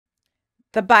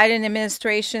The Biden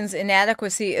administration's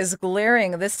inadequacy is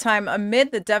glaring, this time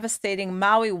amid the devastating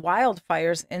Maui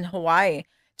wildfires in Hawaii.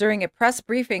 During a press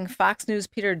briefing, Fox News'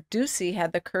 Peter Doocy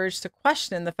had the courage to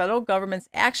question the federal government's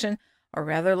action, or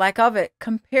rather lack of it,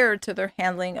 compared to their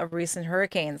handling of recent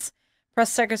hurricanes. Press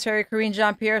Secretary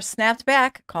Jean-Pierre snapped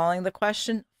back, calling the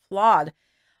question flawed.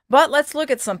 But let's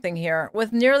look at something here.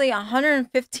 With nearly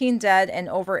 115 dead and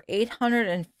over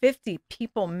 850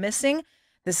 people missing,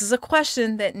 this is a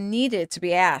question that needed to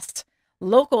be asked.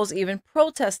 Locals even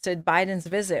protested Biden's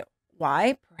visit.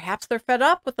 Why? Perhaps they're fed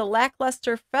up with the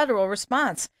lackluster federal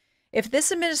response. If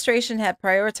this administration had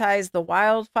prioritized the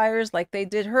wildfires like they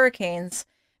did hurricanes,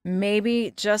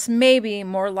 maybe, just maybe,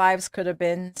 more lives could have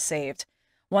been saved.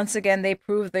 Once again, they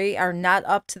prove they are not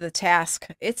up to the task.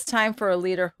 It's time for a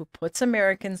leader who puts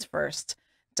Americans first.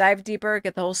 Dive deeper,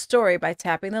 get the whole story by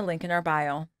tapping the link in our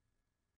bio.